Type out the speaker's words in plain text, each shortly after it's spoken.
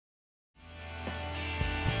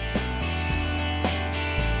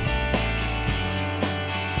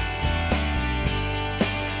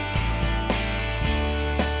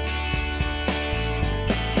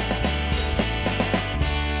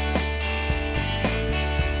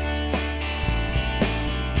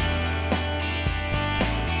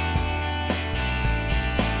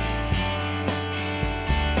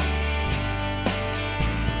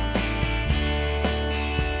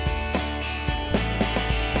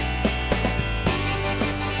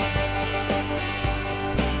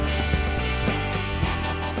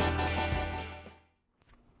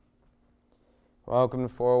Welcome to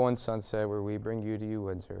 401 Sunset, where we bring you to you,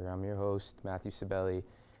 Windsor. I'm your host, Matthew Sabelli.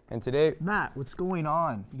 And today... Matt, what's going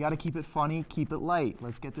on? You gotta keep it funny, keep it light.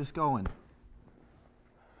 Let's get this going.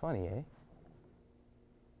 Funny, eh?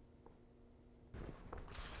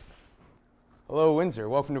 Hello, Windsor.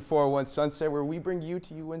 Welcome to 401 Sunset, where we bring you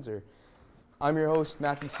to you, Windsor. I'm your host,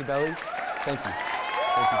 Matthew Sabelli. Thank you.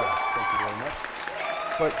 Thank you, guys. Thank you very much.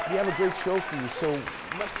 But we have a great show for you, so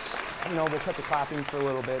let's, we'll cut the clapping for a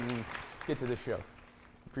little bit and get to the show.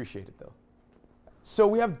 Appreciate it, though. So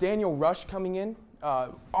we have Daniel Rush coming in.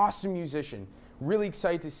 Awesome musician. Really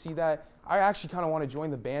excited to see that. I actually kind of want to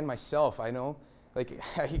join the band myself. I know,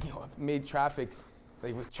 made traffic.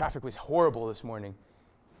 Traffic was horrible this morning.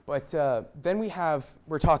 But then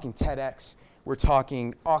we're talking TEDx. We're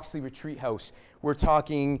talking Oxley Retreat House. We're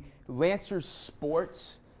talking Lancers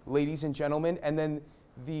Sports, ladies and gentlemen, and then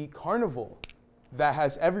the carnival that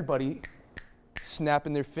has everybody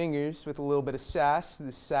snapping their fingers with a little bit of SASS,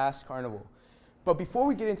 the SASS Carnival. But before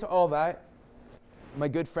we get into all that, my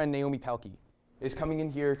good friend Naomi Pelkey is coming in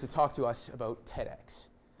here to talk to us about TEDx.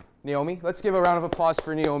 Naomi, let's give a round of applause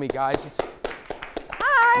for Naomi, guys.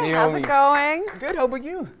 Hi, Naomi. how's it going? Good, how about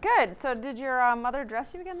you? Good. So did your mother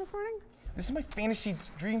dress you again this morning? This is my fantasy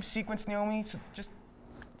dream sequence, Naomi, so just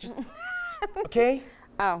okay?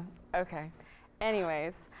 Oh, okay.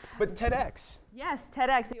 Anyways. But TEDx. Yes,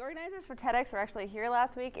 TEDx. The organizers for TEDx were actually here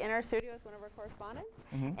last week in our studio with one of our correspondents,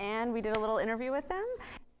 and we did a little interview with them.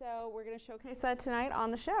 So we're going to showcase that tonight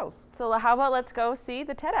on the show. So how about let's go see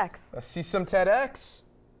the TEDx? Let's see some TEDx.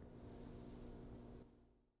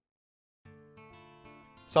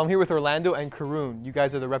 So I'm here with Orlando and Karoon. You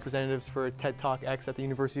guys are the representatives for TED Talk X at the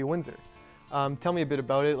University of Windsor. Tell me a bit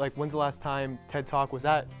about it. When's the last time TED Talk was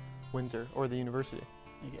at Windsor or the university?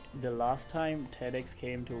 Okay. The last time TEDx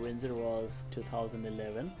came to Windsor was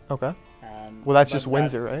 2011. Okay. Well, that's just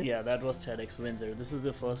Windsor, right? Yeah, that was TEDx Windsor. This is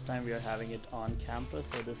the first time we are having it on campus.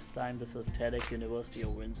 So this is TEDx University of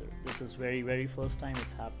Windsor. This is very first time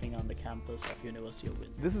it's happening on the campus of University of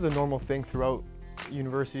Windsor. This is a normal thing throughout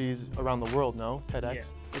universities around the world, no? TEDx? Yeah,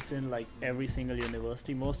 it's in every single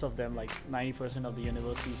university. Most of them, 90% of the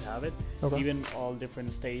universities have it. Okay. Even all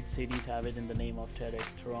different states, cities have it in the name of TEDx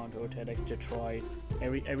Toronto, TEDx Detroit.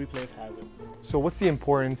 Every place has it. So what's the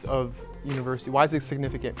importance of university? Why is it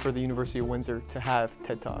significant for the University of Windsor to have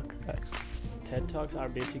TED Talk X? TED Talks are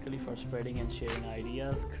basically for spreading and sharing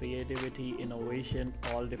ideas, creativity, innovation,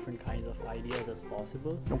 all different kinds of ideas as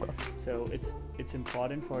possible. Okay. So it's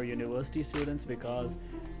important for university students because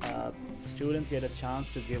students get a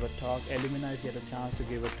chance to give a talk, alumni get a chance to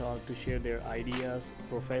give a talk, to share their ideas.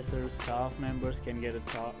 Professors, staff members can get a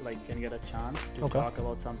talk, can get a chance to talk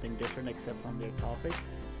about something different except from their topic.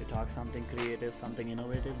 They talk something creative, something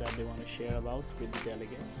innovative that they want to share about with the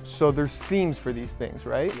delegates. So there's themes for these things,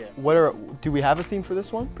 right? Yeah. Do we have a theme for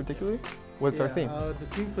this one particularly? What's our theme? The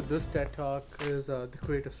theme for this TED Talk is the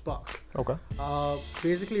creative spark. Okay.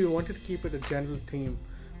 Basically, we wanted to keep it a general theme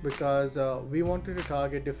because we wanted to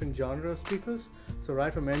target different genre of speakers. So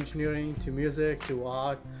right from engineering to music to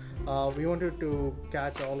art, we wanted to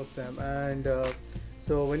catch all of them. And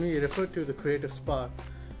so when we referred to the creative spark,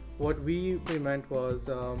 what we meant was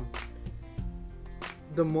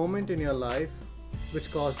the moment in your life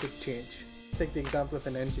which caused a change. Take the example of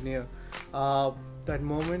an engineer. That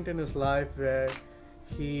moment in his life where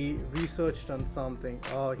he researched on something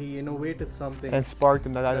or he innovated something. And sparked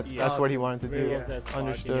him. That's what he wanted to do. Where was that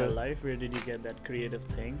spark in your life? Where did you get that creative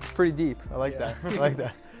thing? It's pretty deep. I like that. I like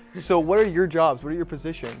that. So what are your jobs? What are your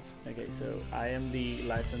positions? Okay, so I am the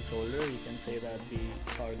license holder. You can say that the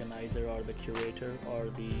organizer or the curator or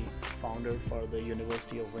the founder for the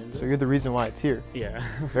University of Windsor. So you're the reason why it's here. Yeah.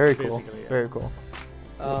 Very cool. Yeah. Very cool.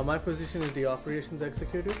 My position is the operations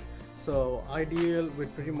executive. So I deal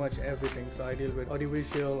with pretty much everything. So I deal with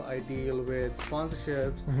audiovisual, I deal with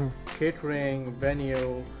sponsorships, catering,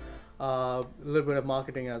 venue, a little bit of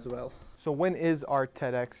marketing as well. So when is our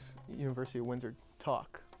TEDx University of Windsor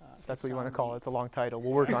talk? That's what you want to call it. It's a long title.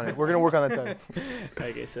 We'll work on it. We're going to work on that title.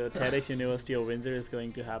 Okay, so TEDx University of Windsor is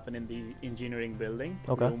going to happen in the engineering building,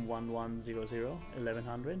 room 1100,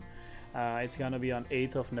 1100. It's going to be on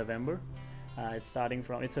 8th of November. It's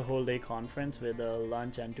a whole day conference with a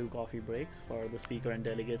lunch and 2 coffee breaks for the speaker and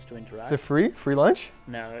delegates to interact. Is it free? Free lunch?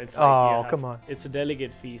 No, it's come on. It's a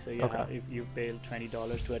delegate fee, so if you pay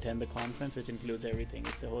 $20 to attend the conference, which includes everything.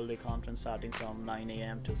 It's a whole day conference starting from 9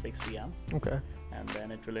 a.m. to 6 p.m. Okay. And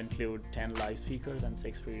then it will include 10 live speakers and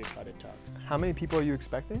 6 pre-recorded talks. How many people are you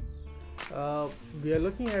expecting? We are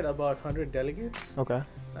looking at about 100 delegates. Okay.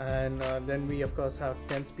 And then we of course have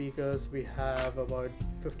 10 speakers. We have about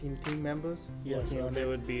 15 team members. Yeah, so there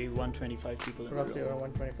would be 125 people in the Roughly room. around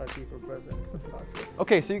 125 people present for the conference.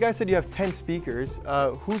 Okay, so you guys said you have 10 speakers.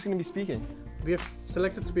 Who's going to be speaking? We have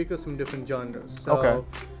selected speakers from different genres. So,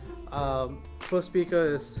 Okay. First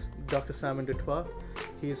speaker is Dr. Simon Dutoit.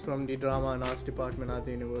 He's from the Drama and Arts Department at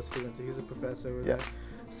the University of Windsor. He's a professor over there.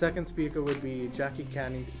 Second speaker would be Jackie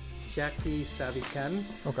Savvy Cannon.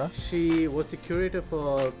 Okay. She was the curator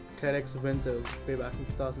for TEDx Windsor way back in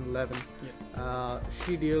 2011. Yeah.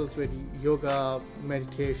 She deals with yoga,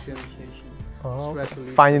 meditation, stress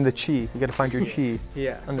relief. Finding the chi. You got to find your chi.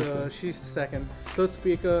 Yeah, so Understood. she's the second. Third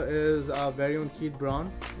speaker is our very own Keith Braun,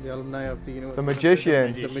 the alumni of the University. The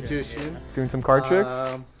magician. The magician. Doing some card tricks?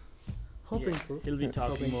 Hoping Yeah, for. he'll be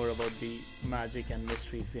talking hoping. more about the magic and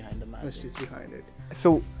mysteries behind the magic. Mysteries behind it.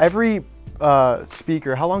 So every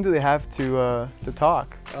speaker, how long do they have to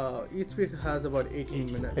talk? Each speaker has about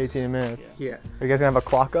 18 minutes. 18 minutes. Yeah. Are you guys going to have a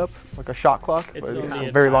clock up? Like a shot clock? It's Or is it only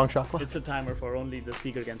a very time- long shot clock? It's a timer for only the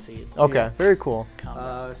speaker can see it. Okay, Yeah. very cool.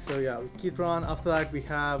 Countdown. So yeah, Keith Braun. After that, we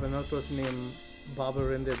have another person named Baba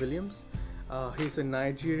Williams. He's a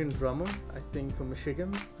Nigerian drummer, I think from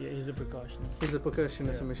Michigan. Yeah, he's a percussionist. He's a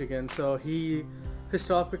percussionist from Michigan. So his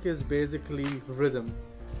topic is basically rhythm.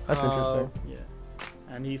 That's interesting. Yeah,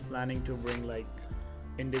 and he's planning to bring like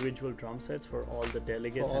individual drum sets for all the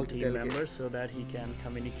delegates For all and the team delegates. members so that he can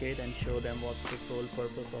communicate and show them what's the sole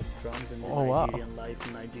purpose of drums in the Oh, wow. Nigerian life,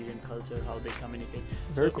 Nigerian culture, how they communicate.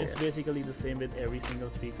 Very So cool. it's basically the same with every single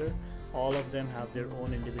speaker. All of them have their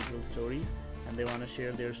own individual stories and they want to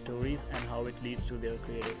share their stories and how it leads to their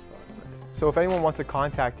creative spark. So if anyone wants to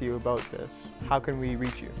contact you about this, how can we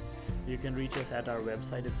reach you? You can reach us at our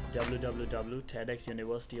website. It's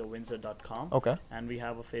www.tedxuniversityofwindsor.com. Okay. And we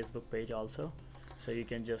have a Facebook page also. So you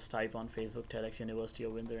can just type on Facebook TEDx University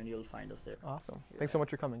of Windsor and you'll find us there. Awesome. Thanks so much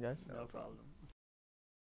for coming, guys. No problem.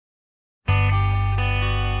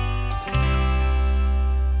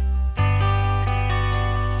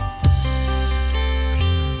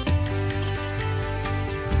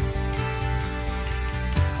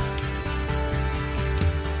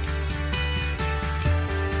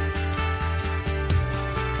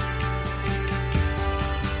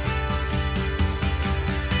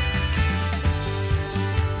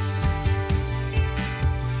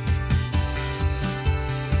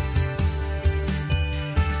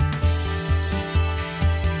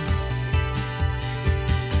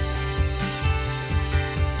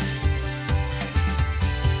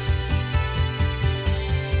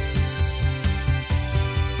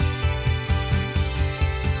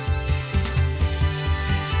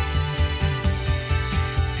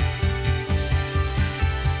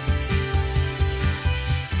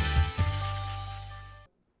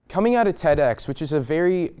 Coming out of TEDx, which is a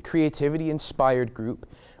very creativity-inspired group,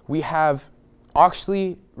 we have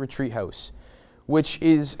Oxley Retreat House, which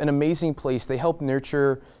is an amazing place. They help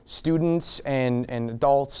nurture students and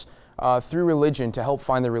adults through religion to help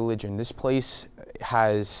find their religion. This place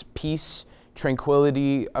has peace,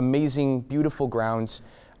 tranquility, amazing, beautiful grounds.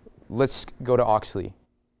 Let's go to Oxley.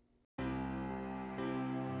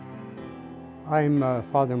 I'm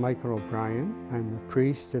Father Michael O'Brien. I'm a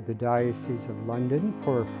priest of the Diocese of London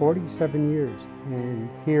for 47 years. And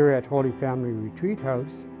here at Holy Family Retreat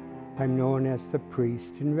House, I'm known as the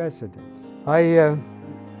priest in residence. I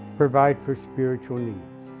provide for spiritual needs.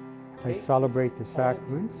 I celebrate the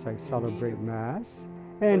sacraments, I celebrate Mass,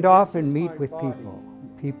 and often meet with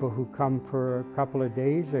people who come for a couple of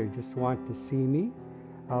days or just want to see me.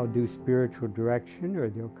 I'll do spiritual direction, or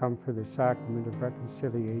they'll come for the sacrament of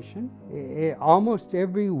reconciliation. Almost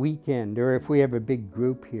every weekend, or if we have a big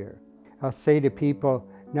group here, I'll say to people,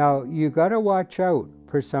 now you got to watch out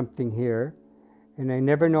for something here, and I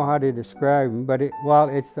never know how to describe them, but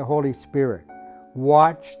it's the Holy Spirit.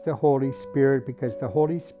 Watch the Holy Spirit, because the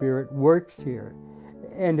Holy Spirit works here,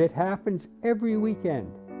 and it happens every weekend.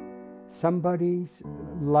 Somebody's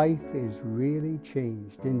life is really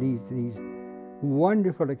changed in these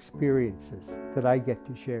wonderful experiences that I get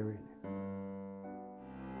to share in.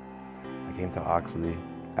 I came to Oxley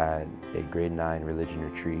at a grade 9 religion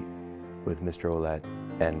retreat with Mr. Ouellette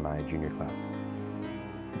and my junior class.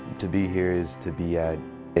 To be here is to be at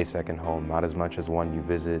a second home, not as much as one you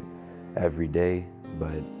visit every day,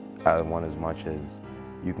 but one as much as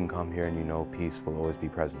you can come here and you know peace will always be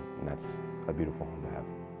present, and that's a beautiful home to have.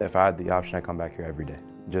 If I had the option, I'd come back here every day.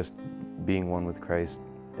 Just being one with Christ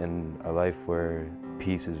in a life where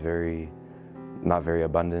peace is not very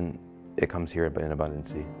abundant, it comes here in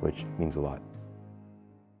abundancy, which means a lot.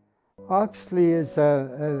 Oxley is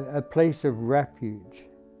a place of refuge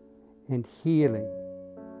and healing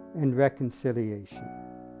and reconciliation.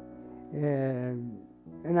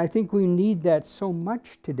 And I think we need that so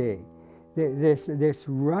much today. This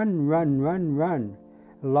run, run, run, run.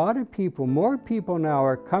 A lot of people, more people now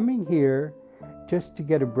are coming here just to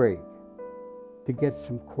get a break, to get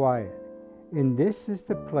some quiet. And this is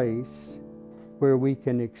the place where we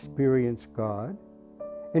can experience God,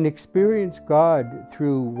 and experience God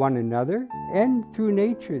through one another and through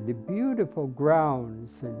nature, the beautiful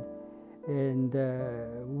grounds and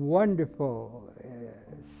wonderful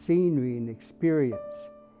scenery and experience.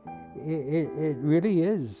 It really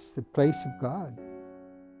is the place of God.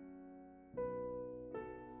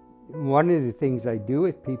 One of the things I do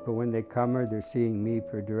with people when they come or they're seeing me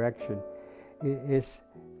for direction is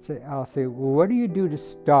I'll say, well, what do you do to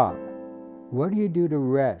stop? What do you do to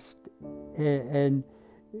rest? And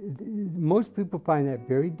most people find that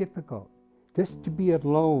very difficult. Just to be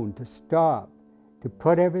alone, to stop, to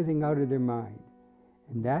put everything out of their mind.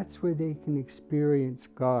 And that's where they can experience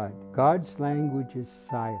God. God's language is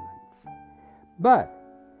silence. But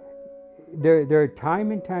there are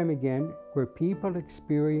time and time again where people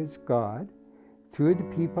experience God through the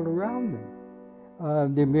people around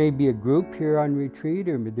them. There may be a group here on retreat,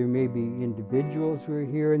 or there may be individuals who are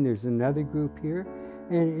here, and there's another group here.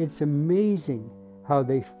 And it's amazing how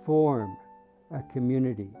they form a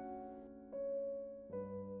community.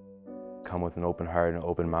 Come with an open heart and an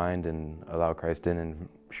open mind and allow Christ in, and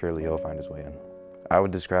surely he'll find his way in. I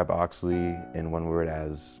would describe Oxley in one word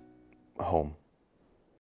as home.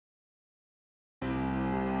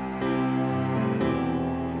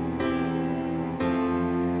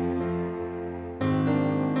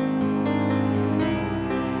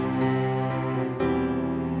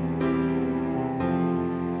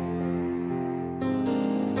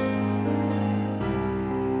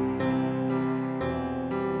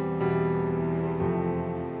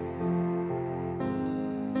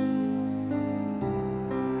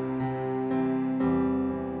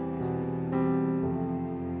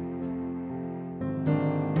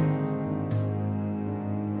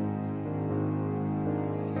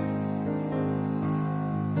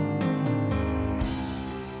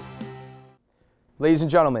 Ladies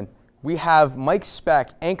and gentlemen, we have Mike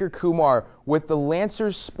Speck, Anchor Kumar with the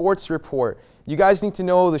Lancers Sports Report. You guys need to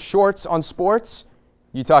know the shorts on sports?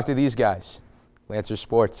 You talk to these guys. Lancers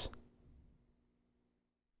Sports.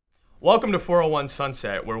 Welcome to 401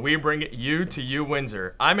 Sunset, where we bring you to you,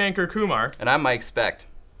 Windsor. I'm Anchor Kumar. And I'm Mike Speck.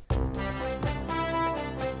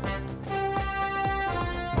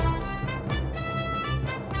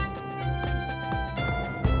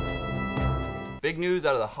 Big news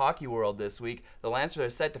out of the hockey world this week. The Lancers are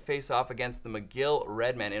set to face off against the McGill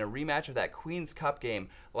Redmen in a rematch of that Queen's Cup game.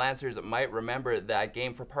 Lancers might remember that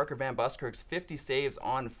game for Parker Van Buskirk's 50 saves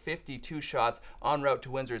on 52 shots en route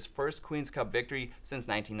to Windsor's first Queen's Cup victory since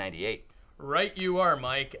 1998. Right you are,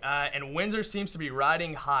 Mike. And Windsor seems to be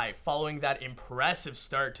riding high following that impressive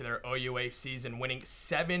start to their OUA season, winning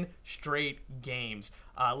 7 straight games.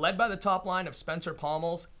 Led by the top line of Spencer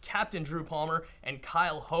Pommels, Captain Drew Palmer, and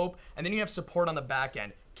Kyle Hope. And then you have support on the back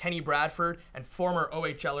end, Kenny Bradford and former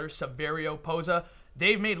OHLer Saverio Poza.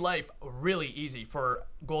 They've made life really easy for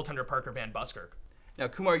goaltender Parker Van Buskirk. Now,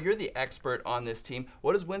 Kumar, you're the expert on this team.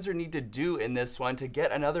 What does Windsor need to do in this one to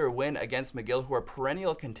get another win against McGill, who are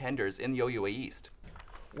perennial contenders in the OUA East?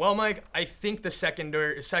 Well, Mike, I think the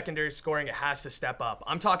secondary scoring has to step up.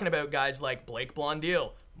 I'm talking about guys like Blake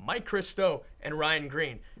Blondeel, Mike Christo, and Ryan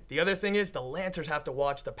Green. The other thing is the Lancers have to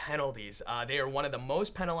watch the penalties. They are one of the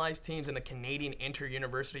most penalized teams in the Canadian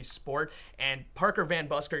inter-university sport, and Parker Van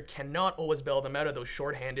Buskirk cannot always bail them out of those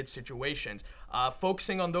shorthanded situations.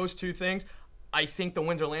 Focusing on those two things, I think the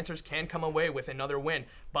Windsor Lancers can come away with another win.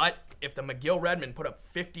 But if the McGill Redmen put up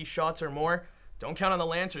 50 shots or more, don't count on the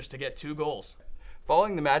Lancers to get 2 goals.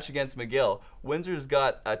 Following the match against McGill, Windsor's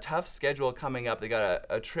got a tough schedule coming up. They got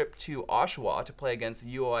a trip to Oshawa to play against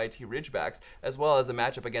the UOIT Ridgebacks, as well as a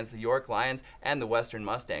matchup against the York Lions and the Western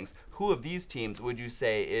Mustangs. Who of these teams would you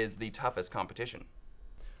say is the toughest competition?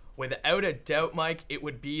 Without a doubt, Mike, it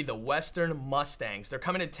would be the Western Mustangs. They're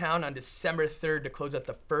coming to town on December 3rd to close out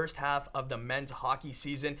the first half of the men's hockey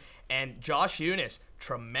season. And Josh Eunice,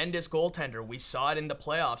 tremendous goaltender. We saw it in the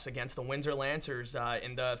playoffs against the Windsor Lancers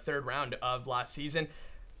in the 3rd round of last season.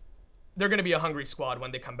 They're going to be a hungry squad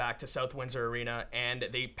when they come back to South Windsor Arena, and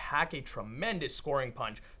they pack a tremendous scoring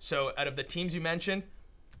punch. So out of the teams you mentioned,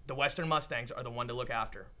 the Western Mustangs are the one to look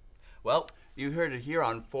after. Well, you heard it here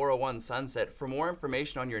on 401 Sunset. For more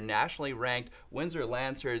information on your nationally ranked Windsor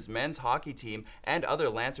Lancers men's hockey team and other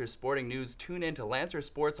Lancers sporting news, tune in to Lancer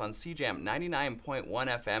Sports on CJAM 99.1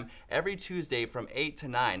 FM every Tuesday from 8 to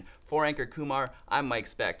 9. For Anchor Kumar, I'm Mike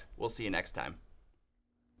Specht. We'll see you next time.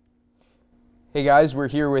 Hey guys, we're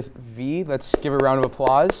here with V. Let's give her a round of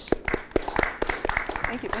applause.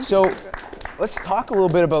 Thank you. So, let's talk a little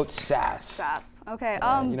bit about SASS. SASS. Okay.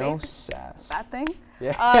 You know, SASS. That thing?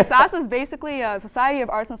 Yeah. SASS is basically a Society of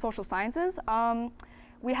Arts and Social Sciences.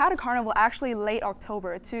 We had a carnival actually late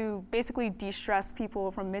October to basically de-stress people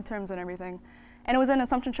from midterms and everything. And it was in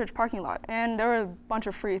Assumption Church parking lot. And there were a bunch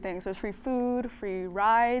of free things. There's free food, free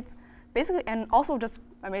rides, basically, and also just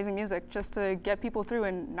amazing music just to get people through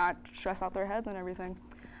and not stress out their heads and everything.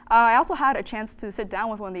 I also had a chance to sit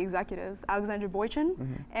down with one of the executives, Alexandra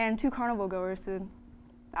Boychin, and 2 carnival goers to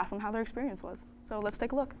ask them how their experience was. So let's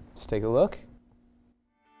take a look. Let's take a look.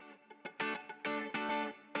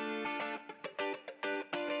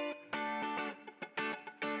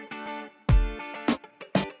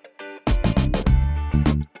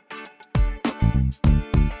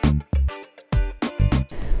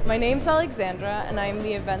 My name's Alexandra, and I'm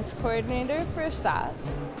the events coordinator for SASS.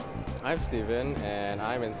 I'm Steven, and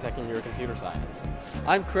I'm in second year computer science.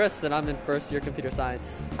 I'm Chris, and I'm in first year computer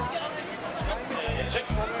science.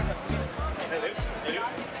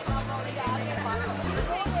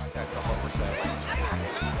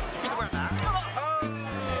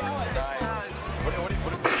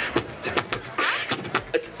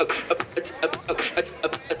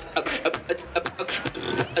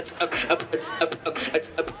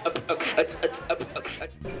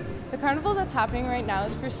 The carnival that's happening right now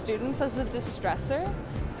is for students as a distressor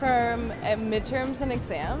from midterms and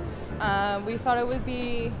exams. We thought it would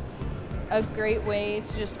be a great way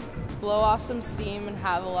to just blow off some steam and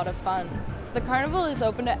have a lot of fun. The carnival is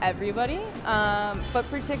open to everybody, but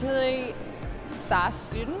particularly SASS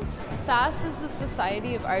students. SASS is the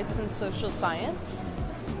Society of Arts and Social Science.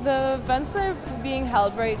 The events that are being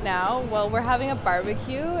held right now, well, we're having a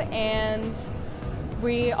barbecue, and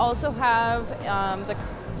we also have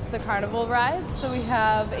the carnival rides. So we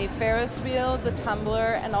have a Ferris wheel, the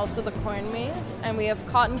tumbler, and also the corn maze, and we have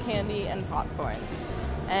cotton candy and popcorn,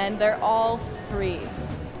 and they're all free.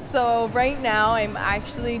 So right now I'm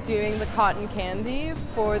actually doing the cotton candy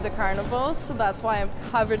for the carnival, so that's why I'm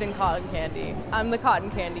covered in cotton candy. I'm the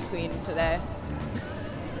cotton candy queen today.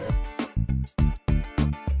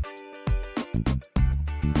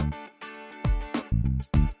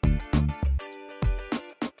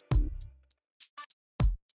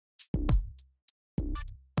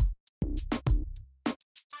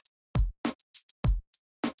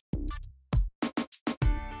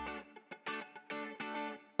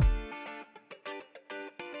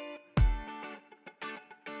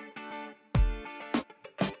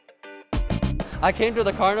 I came to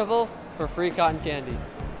the carnival for free cotton candy.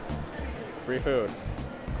 Free food.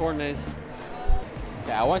 Corn maze.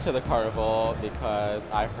 Yeah, I went to the carnival because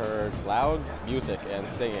I heard loud music and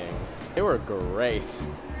singing. They were great.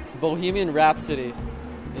 Bohemian Rhapsody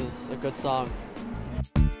is a good song.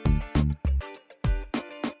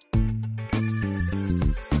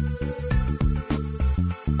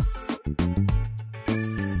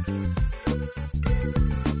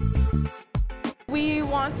 We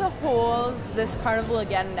want to hold this carnival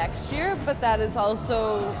again next year, but that is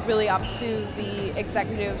also really up to the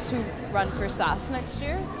executives who run for SASS next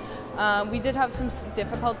year. We did have some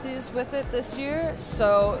difficulties with it this year,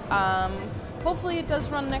 so hopefully it does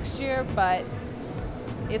run next year, but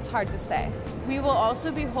it's hard to say. We will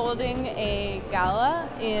also be holding a gala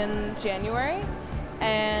in January,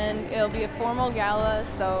 and it'll be a formal gala,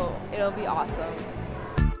 so it'll be awesome.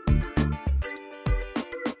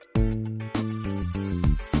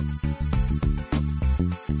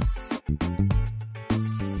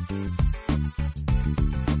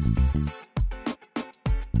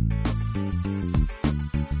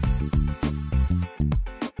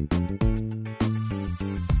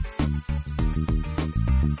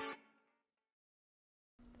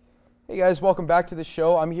 Hey guys, welcome back to the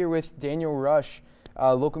show. I'm here with Daniel Rush,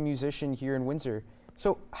 a local musician here in Windsor.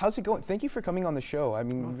 So how's it going? Thank you for coming on the show. I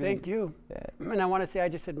mean, well, really, thank you. And I want to say I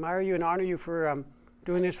just admire you and honor you for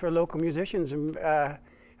doing this for local musicians and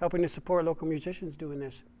helping to support local musicians doing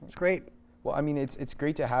this. It's great. Well, I mean, it's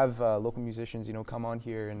great to have local musicians, you know, come on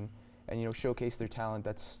here and you know, showcase their talent.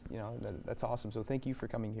 That's, you know, that's awesome. So thank you for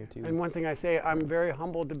coming here too. And one thing I say, I'm very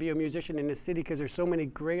humbled to be a musician in this city because there's so many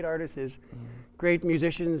great artists, great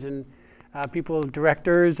musicians, and people,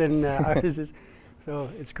 directors, and artists. So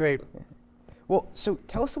it's great. Well, so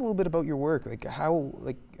tell us a little bit about your work. Like how,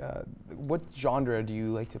 what genre do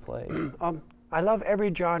you like to play? I love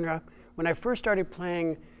every genre. When I first started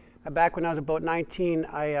playing, back when I was about 19,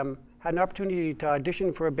 I had an opportunity to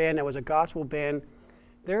audition for a band that was a gospel band.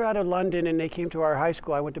 They're out of London, and they came to our high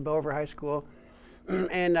school. I went to Belver High School,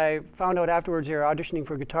 and I found out afterwards they were auditioning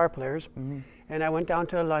for guitar players. And I went down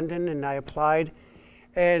to London and I applied,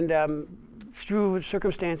 and through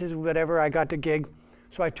circumstances, whatever, I got the gig.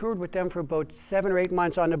 So I toured with them for about 7 or 8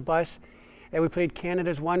 months on the bus, and we played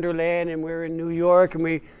Canada's Wonderland, and we were in New York, and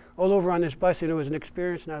we all over on this bus, and it was an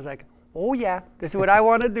experience, and I was like, oh yeah, this is what I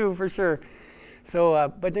want to do for sure.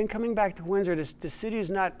 So, but then coming back to Windsor, the city is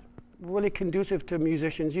not really conducive to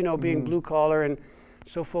musicians, you know, being blue collar and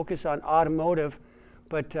so focused on automotive.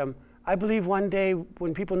 But I believe one day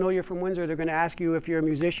when people know you're from Windsor, they're going to ask you if you're a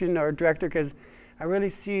musician or a director, because I really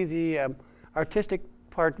see the artistic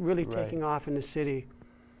part really taking off in the city.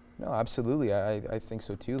 No, absolutely. I think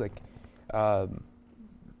so too. Like,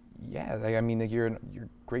 yeah, like, I mean, like you're a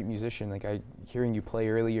great musician. Like hearing you play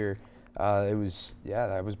earlier, it was, yeah,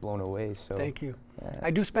 I was blown away. So thank you. Yeah.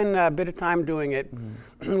 I do spend a bit of time doing it.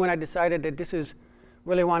 When I decided that this is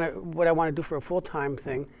really what I want to do for a full-time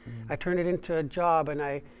thing, I turned it into a job, and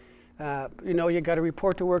I, you know, you got to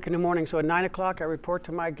report to work in the morning. So at 9 o'clock, I report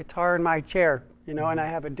to my guitar in my chair, you know, and I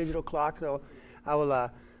have a digital clock, so I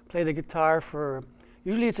will play the guitar for,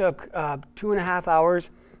 usually it's 2.5 hours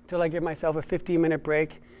till I give myself a 15-minute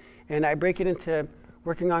break. And I break it into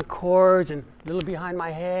working on chords and a little behind my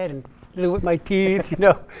head and a little with my teeth, you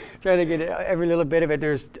know, trying to get every little bit of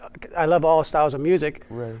it. I love all styles of music.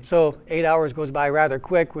 Right. So 8 hours goes by rather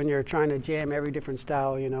quick when you're trying to jam every different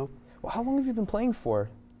style, you know. Well, how long have you been playing for?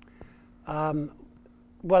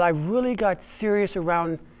 Well, I really got serious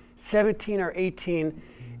around 17 or 18.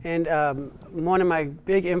 And one of my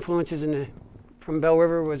big influences from Bell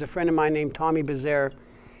River was a friend of mine named Tommy Bazaire.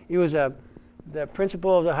 He was the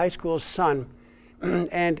principal of the high school's son,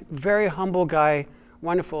 and very humble guy,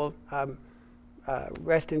 wonderful.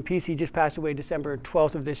 Rest in peace. He just passed away December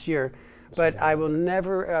 12th of this year. But I will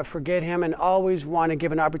never forget him, and always want to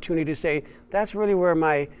give an opportunity to say that's really where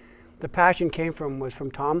the passion came from, was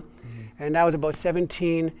from Tom. And that was about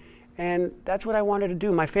 17, and that's what I wanted to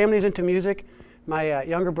do. My family's into music. My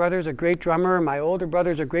younger brother's a great drummer. My older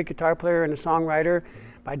brother's a great guitar player and a songwriter.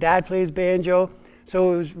 My dad plays banjo.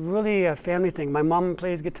 So it was really a family thing. My mom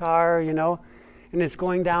plays guitar, you know, and it's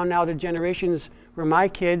going down now to generations where my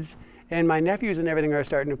kids and my nephews and everything are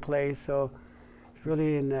starting to play. So it's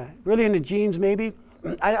really in the genes, maybe.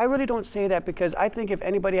 I really don't say that, because I think if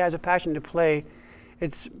anybody has a passion to play,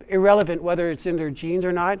 it's irrelevant whether it's in their genes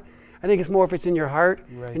or not. I think it's more if it's in your heart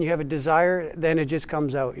and you have a desire, then it just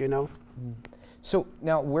comes out, you know. So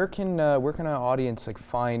now, where can an audience like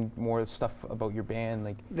find more stuff about your band?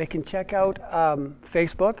 Like, they can check out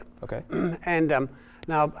Facebook. Okay. And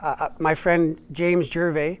now my friend James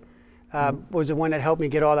Gervais was the one that helped me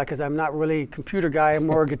get all that, because I'm not really a computer guy, I'm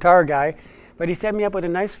more a guitar guy. But he set me up with a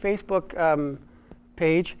nice Facebook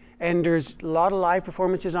page, and there's a lot of live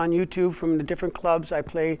performances on YouTube from the different clubs. I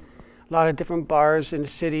play a lot of different bars in the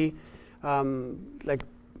city,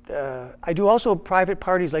 I do also private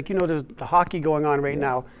parties, like, you know, there's the hockey going on right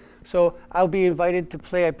now. So I'll be invited to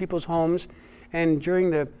play at people's homes, and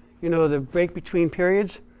during the, you know, the break between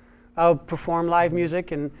periods, I'll perform live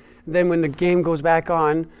music, and then when the game goes back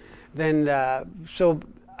on, then, so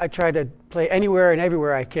I try to play anywhere and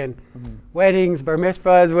everywhere I can. Weddings, bar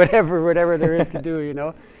mitzvahs, whatever there is to do, you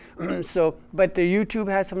know. So, but the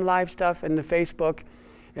YouTube has some live stuff, and the Facebook,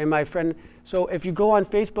 and my friend, so if you go on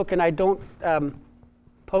Facebook and I don't,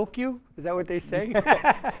 poke you? Is that what they say?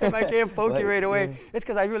 If I can't poke you right away, it's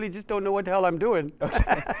because I really just don't know what the hell I'm doing.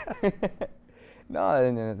 Okay.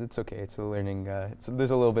 No, it's okay. It's a learning.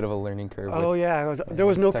 There's a little bit of a learning curve. Oh yeah, there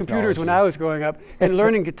was no computers when I was growing up, and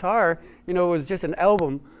learning guitar, you know, was just an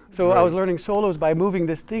album. So I was learning solos by moving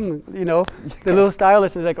this thing, you know, the little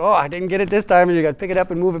stylus is like, oh, I didn't get it this time, and you got to pick it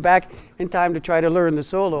up and move it back in time to try to learn the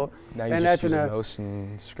solo. Now you just use a mouse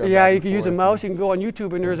and scrub. Yeah, you can use a mouse. You can go on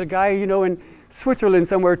YouTube, and there's a guy, you know, in Switzerland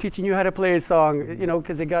somewhere teaching you how to play a song, you know,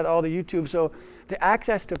 because they got all the YouTube. So the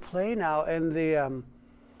access to play now, and you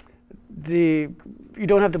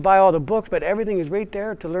don't have to buy all the books, but everything is right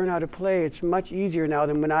there to learn how to play. It's much easier now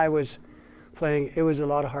than when I was playing. It was a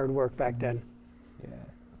lot of hard work back then. Yeah.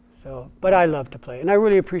 So, but I love to play, and I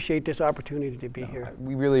really appreciate this opportunity to be here.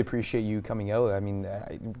 We really appreciate you coming out. I mean,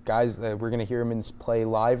 guys, we're gonna hear him play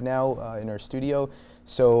live now in our studio.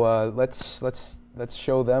 So let's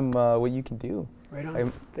show them what you can do. Right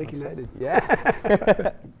on. Thank you, excited. Yeah.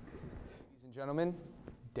 Ladies and gentlemen,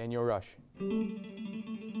 Daniel Rush.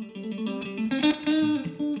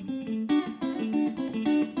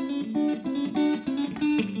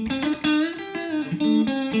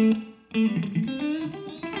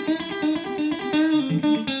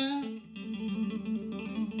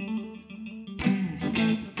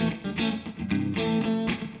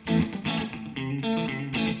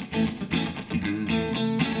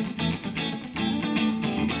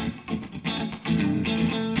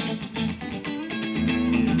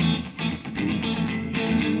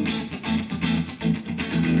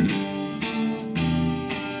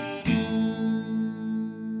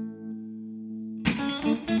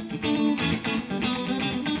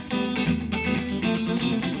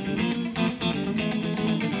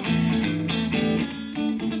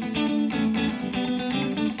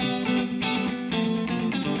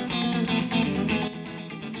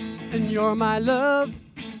 You're my love.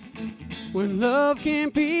 When love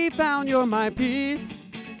can't be found, you're my peace.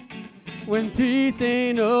 When peace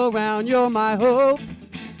ain't around, you're my hope.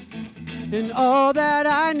 And all that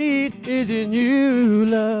I need is in you,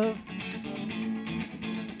 love.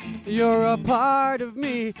 You're a part of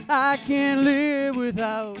me I can't live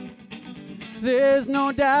without. There's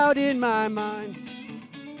no doubt in my mind.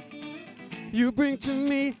 You bring to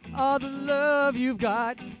me all the love you've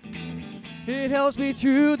got. It helps me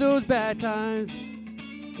through those bad times.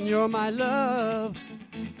 And you're my love.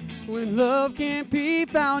 When love can't be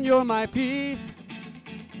found, you're my peace.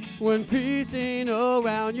 When peace ain't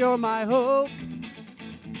around, you're my hope.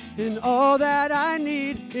 And all that I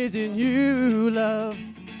need is in you, love.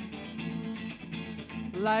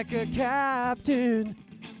 Like a captain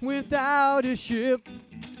without a ship,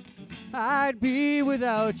 I'd be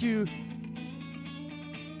without you.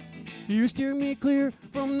 You steer me clear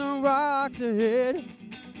from the rocks ahead,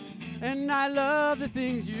 and I love the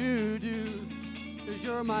things you do, 'cause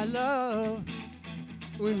you're my love.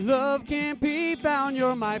 When love can't be found,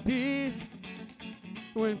 you're my peace.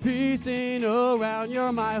 When peace ain't around,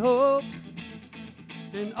 you're my hope.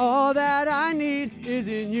 And all that I need is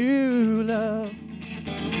in you, love.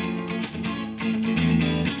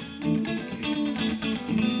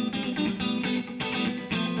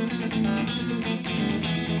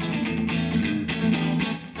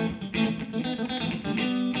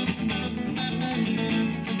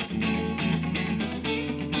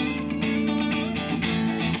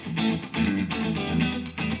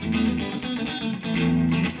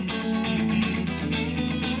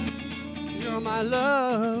 My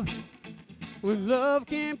love. When love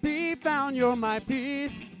can't be found, you're my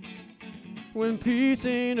peace. When peace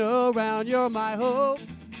ain't around, you're my hope.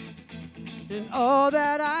 And all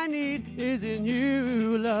that I need is in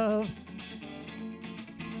you, love.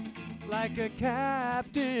 Like a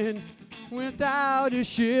captain without a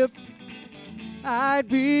ship, I'd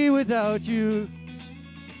be without you.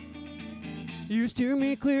 You steer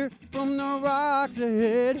me clear from the rocks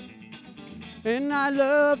ahead, and I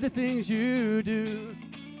love the things you do,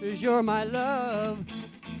 'cause you're my love.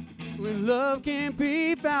 When love can't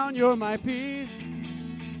be found, you're my peace.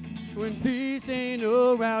 When peace ain't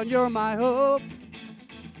around, you're my hope.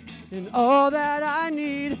 And all that I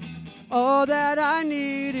need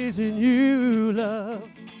is in you, love.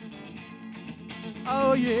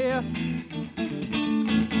 Oh yeah.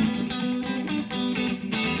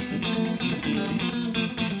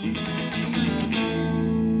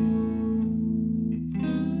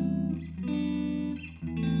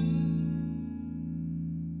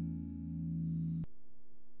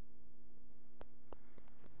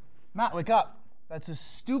 Matt, wake up. That's a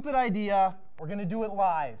stupid idea. We're going to do it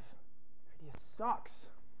live. Idea sucks.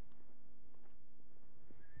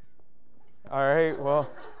 All right, well,